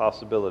future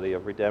possibility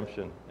of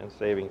redemption and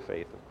saving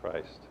faith of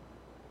Christ?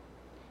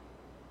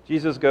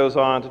 Jesus goes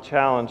on to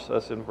challenge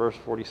us in verse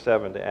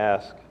 47 to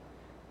ask,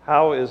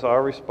 how is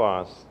our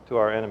response to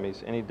our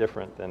enemies any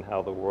different than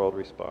how the world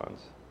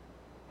responds?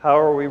 How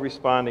are we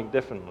responding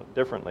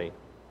differently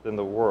than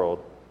the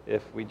world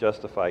if we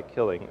justify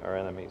killing our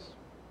enemies?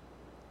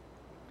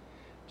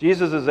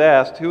 Jesus is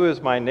asked, who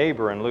is my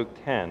neighbor in Luke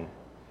 10,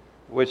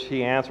 which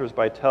he answers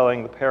by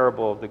telling the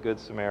parable of the Good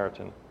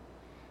Samaritan.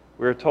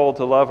 We are told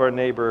to love our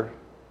neighbor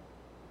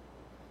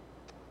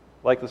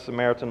like the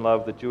Samaritan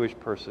loved the Jewish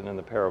person in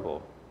the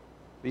parable.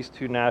 These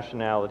two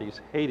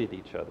nationalities hated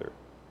each other.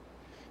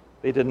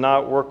 They did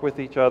not work with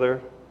each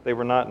other. They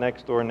were not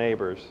next-door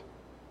neighbors.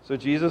 So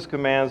Jesus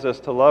commands us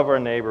to love our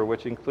neighbor,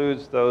 which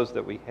includes those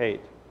that we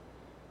hate.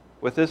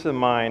 With this in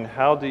mind,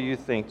 how do you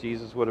think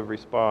Jesus would have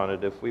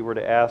responded if we were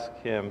to ask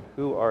him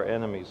who our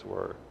enemies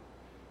were,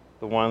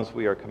 the ones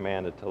we are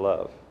commanded to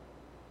love?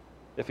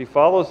 If he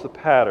follows the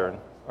pattern,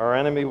 our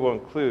enemy will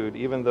include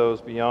even those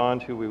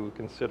beyond who we would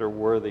consider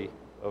worthy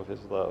of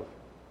his love.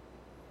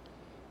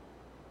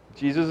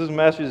 Jesus'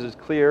 message is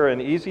clear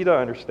and easy to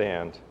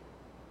understand.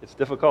 It's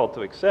difficult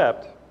to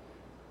accept,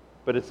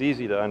 but it's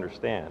easy to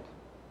understand.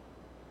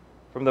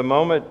 From the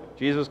moment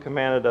Jesus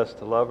commanded us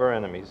to love our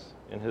enemies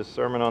in his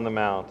Sermon on the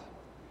Mount,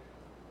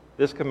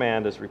 this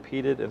command is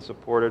repeated and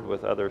supported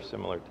with other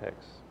similar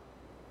texts.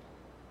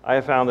 I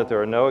have found that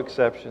there are no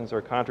exceptions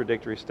or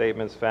contradictory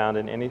statements found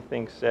in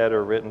anything said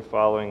or written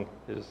following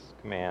his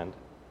command.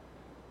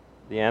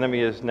 The enemy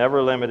is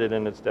never limited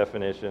in its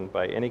definition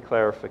by any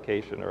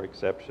clarification or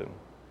exception.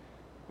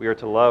 We are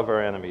to love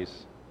our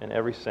enemies in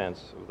every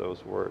sense of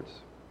those words.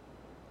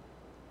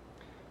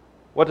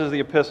 What does the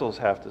epistles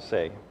have to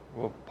say?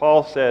 Well,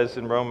 Paul says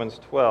in Romans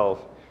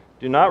 12,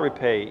 do not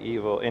repay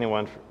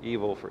anyone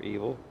for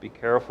evil. Be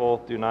careful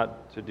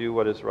to do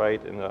what is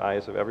right in the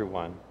eyes of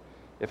everyone.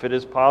 If it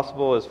is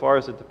possible, as far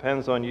as it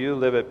depends on you,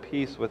 live at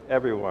peace with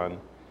everyone.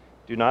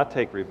 Do not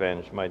take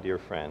revenge, my dear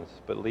friends,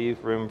 but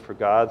leave room for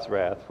God's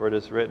wrath, for it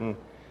is written,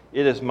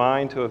 it is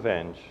mine to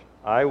avenge.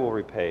 I will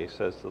repay,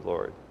 says the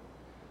Lord.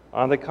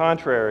 On the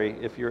contrary,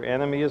 if your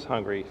enemy is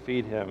hungry,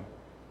 feed him,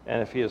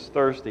 and if he is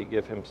thirsty,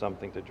 give him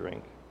something to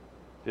drink.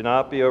 Do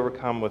not be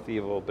overcome with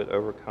evil, but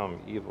overcome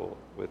evil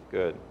with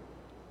good.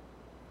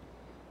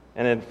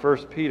 And in 1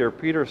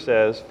 Peter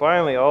says,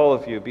 finally, all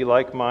of you, be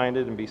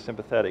like-minded and be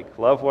sympathetic.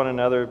 Love one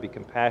another, be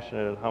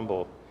compassionate and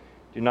humble.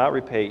 Do not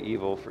repay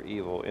evil for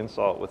evil,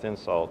 insult with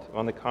insult.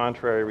 On the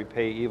contrary,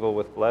 repay evil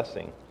with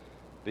blessing,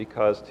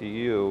 because to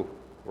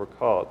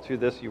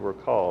this you were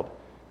called,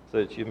 so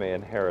that you may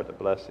inherit a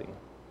blessing.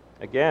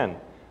 Again,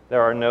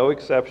 there are no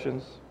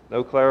exceptions,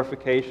 no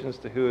clarifications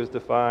to who is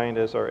defined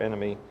as our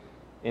enemy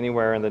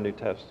anywhere in the New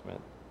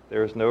Testament.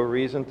 There is no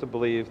reason to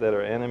believe that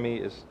our enemy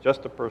is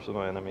just a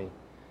personal enemy,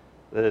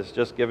 that is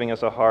just giving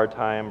us a hard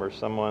time, or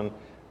someone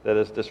that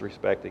is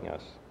disrespecting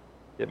us.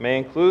 It may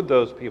include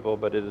those people,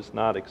 but it does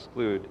not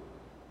exclude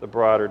the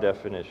broader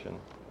definition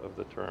of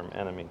the term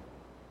enemy.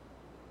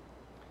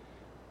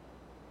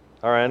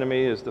 Our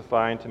enemy is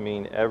defined to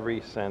mean every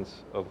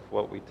sense of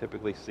what we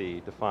typically see,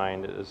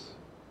 defined as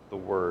the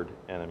word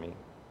enemy.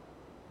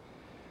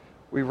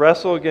 We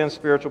wrestle against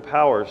spiritual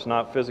powers,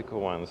 not physical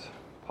ones.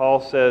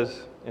 Paul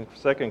says in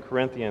 2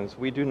 Corinthians,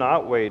 we do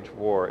not wage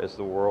war as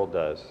the world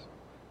does.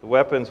 The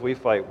weapons we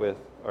fight with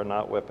are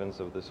not weapons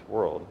of this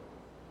world.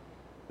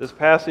 This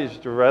passage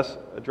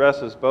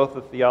addresses both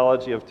the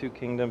theology of two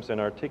kingdoms and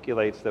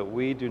articulates that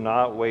we do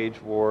not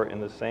wage war in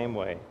the same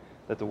way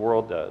that the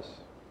world does.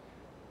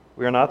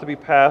 We are not to be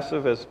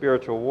passive as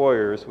spiritual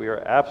warriors. We are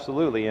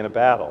absolutely in a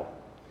battle,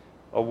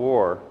 a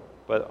war,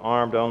 but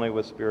armed only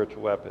with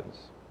spiritual weapons.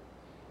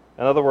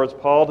 In other words,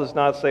 Paul does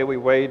not say we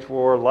wage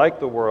war like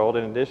the world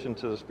in addition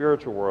to the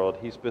spiritual world.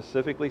 He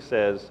specifically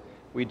says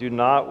we do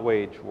not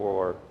wage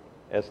war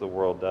as the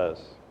world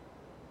does.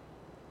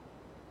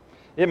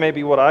 It may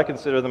be what I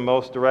consider the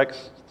most direct,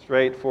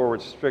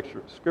 straightforward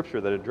scripture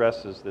that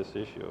addresses this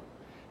issue.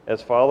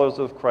 As followers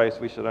of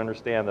Christ, we should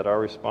understand that our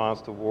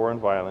response to war and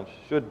violence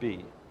should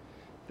be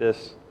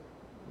this,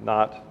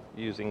 not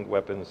using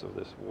weapons of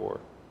this war.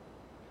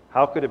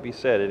 How could it be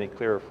said any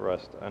clearer for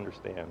us to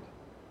understand?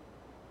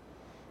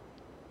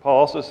 Paul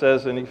also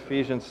says in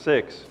Ephesians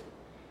 6,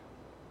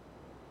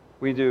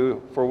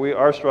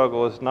 our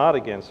struggle is not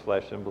against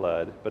flesh and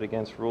blood, but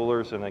against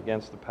rulers and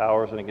against the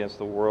powers and against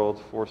the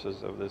world's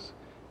forces of this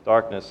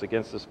darkness,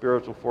 against the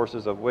spiritual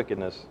forces of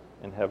wickedness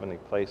in heavenly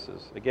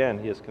places. Again,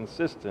 he is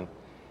consistent.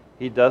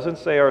 He doesn't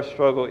say our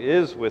struggle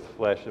is with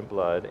flesh and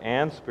blood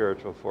and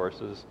spiritual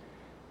forces.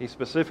 He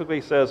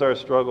specifically says our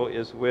struggle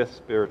is with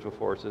spiritual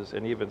forces,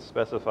 and even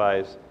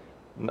specifies,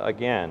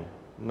 again,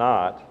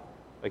 not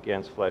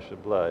against flesh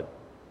and blood,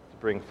 to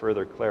bring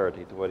further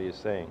clarity to what he is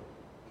saying.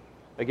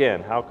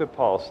 Again, how could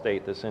Paul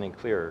state this any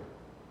clearer?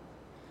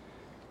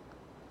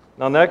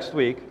 Now, next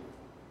week,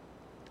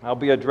 I'll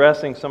be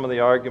addressing some of the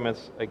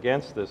arguments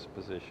against this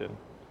position,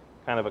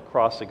 kind of a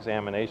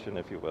cross-examination,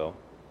 if you will.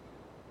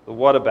 The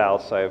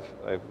whatabouts,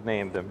 I've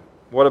named them.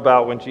 What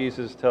about when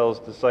Jesus tells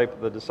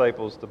the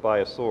disciples to buy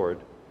a sword?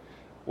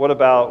 What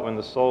about when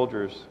the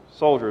soldiers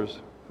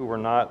who were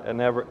not and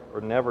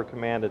never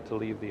commanded to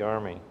leave the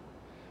army?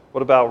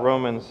 What about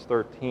Romans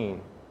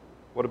 13?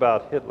 What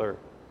about Hitler?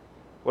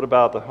 What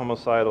about the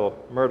homicidal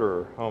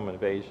murderer home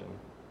invasion?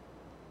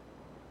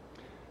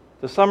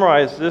 To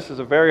summarize, this is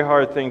a very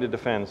hard thing to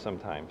defend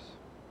sometimes,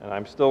 and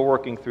I'm still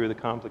working through the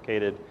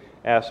complicated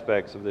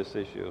aspects of this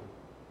issue.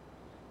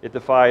 It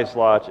defies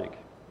logic.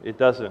 It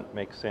doesn't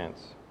make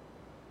sense.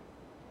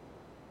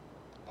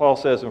 Paul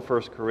says in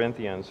 1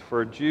 Corinthians,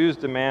 "For Jews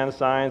demand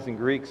signs and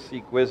Greeks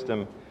seek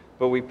wisdom,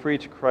 but we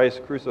preach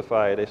Christ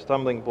crucified, a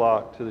stumbling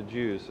block to the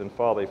Jews and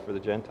folly for the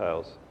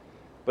Gentiles.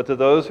 But to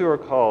those who are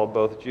called,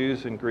 both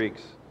Jews and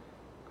Greeks,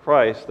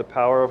 Christ, the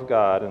power of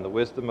God and the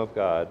wisdom of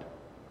God.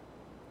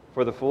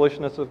 For the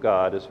foolishness of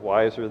God is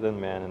wiser than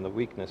men, and the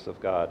weakness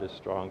of God is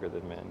stronger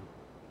than men."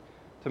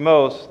 To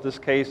most, this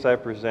case I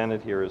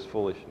presented here is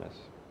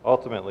foolishness.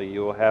 Ultimately,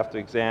 you will have to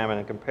examine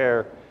and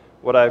compare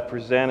what I've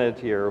presented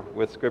here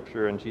with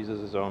Scripture and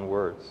Jesus' own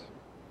words.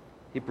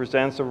 He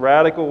presents a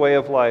radical way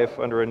of life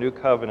under a new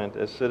covenant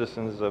as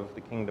citizens of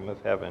the kingdom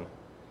of heaven.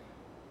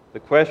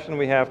 The question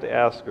we have to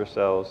ask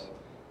ourselves,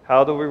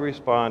 how do we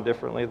respond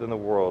differently than the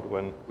world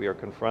when we are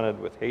confronted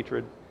with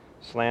hatred,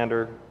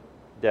 slander,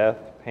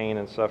 death, pain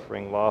and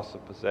suffering, loss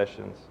of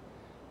possessions,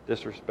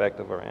 disrespect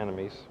of our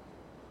enemies?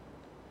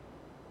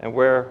 And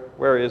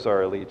where is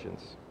our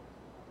allegiance?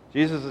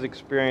 Jesus has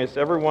experienced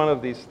every one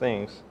of these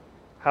things.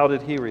 How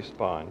did he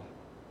respond?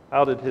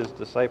 How did his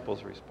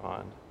disciples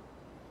respond?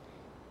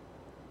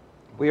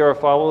 We are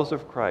followers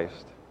of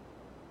Christ.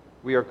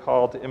 We are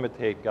called to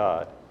imitate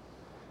God.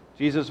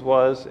 Jesus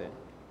was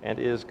and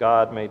is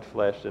God made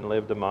flesh and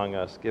lived among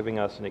us, giving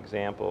us an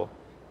example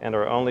and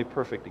our only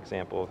perfect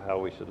example of how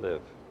we should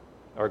live.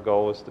 Our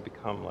goal is to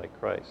become like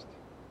Christ.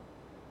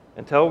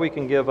 Until we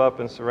can give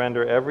up and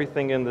surrender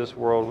everything in this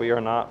world, we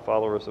are not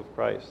followers of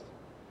Christ.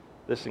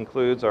 This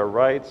includes our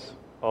rights,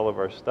 all of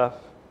our stuff,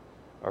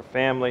 our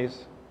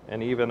families,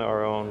 and even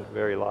our own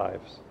very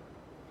lives.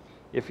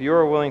 If you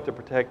are willing to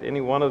protect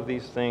any one of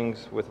these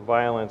things with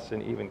violence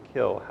and even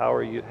kill,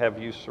 have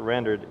you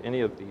surrendered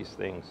any of these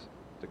things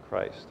to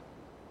Christ?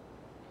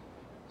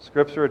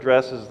 Scripture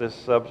addresses this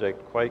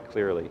subject quite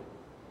clearly.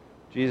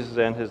 Jesus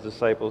and his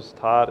disciples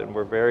taught and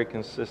were very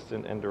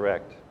consistent and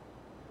direct.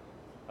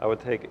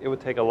 It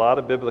would take a lot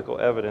of biblical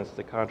evidence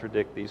to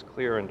contradict these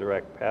clear and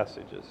direct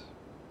passages.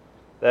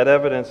 That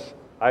evidence,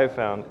 I've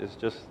found, is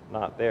just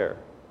not there.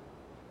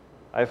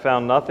 I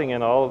found nothing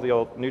in all of the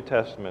Old New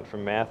Testament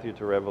from Matthew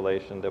to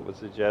Revelation that would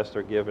suggest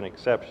or give an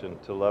exception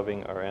to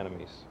loving our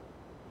enemies.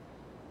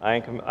 I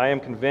am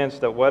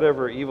convinced that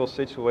whatever evil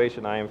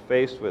situation I am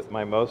faced with,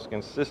 my most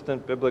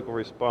consistent biblical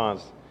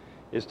response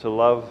is to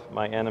love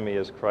my enemy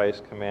as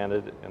Christ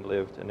commanded and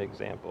lived an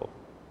example.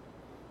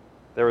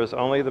 There is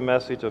only the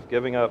message of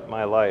giving up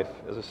my life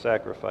as a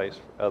sacrifice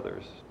for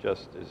others,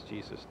 just as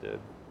Jesus did.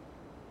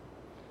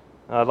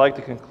 Now, I'd like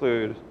to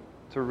conclude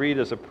to read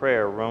as a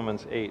prayer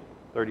Romans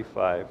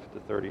 8:35 to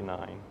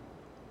 39.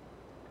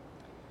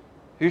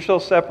 Who shall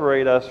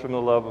separate us from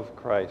the love of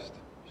Christ?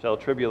 Shall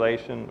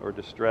tribulation or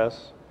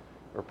distress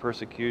or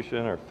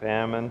persecution or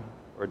famine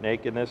or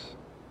nakedness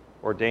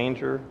or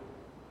danger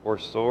or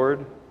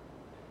sword?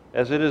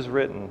 As it is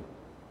written,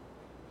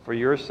 for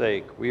your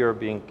sake we are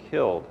being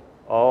killed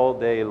all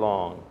day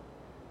long.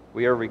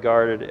 We are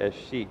regarded as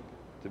sheep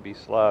to be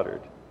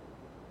slaughtered.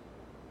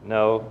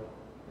 No,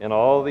 in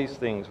all these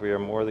things we are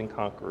more than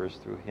conquerors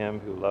through him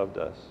who loved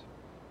us.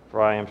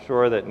 For I am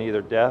sure that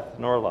neither death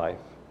nor life,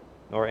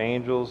 nor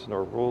angels,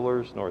 nor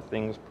rulers, nor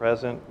things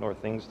present, nor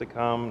things to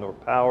come, nor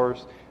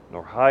powers,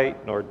 nor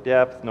height, nor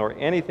depth, nor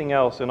anything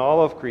else in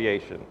all of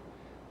creation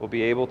will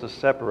be able to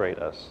separate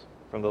us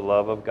from the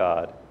love of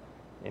God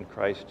in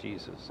Christ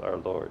Jesus our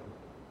Lord.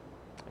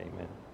 Amen.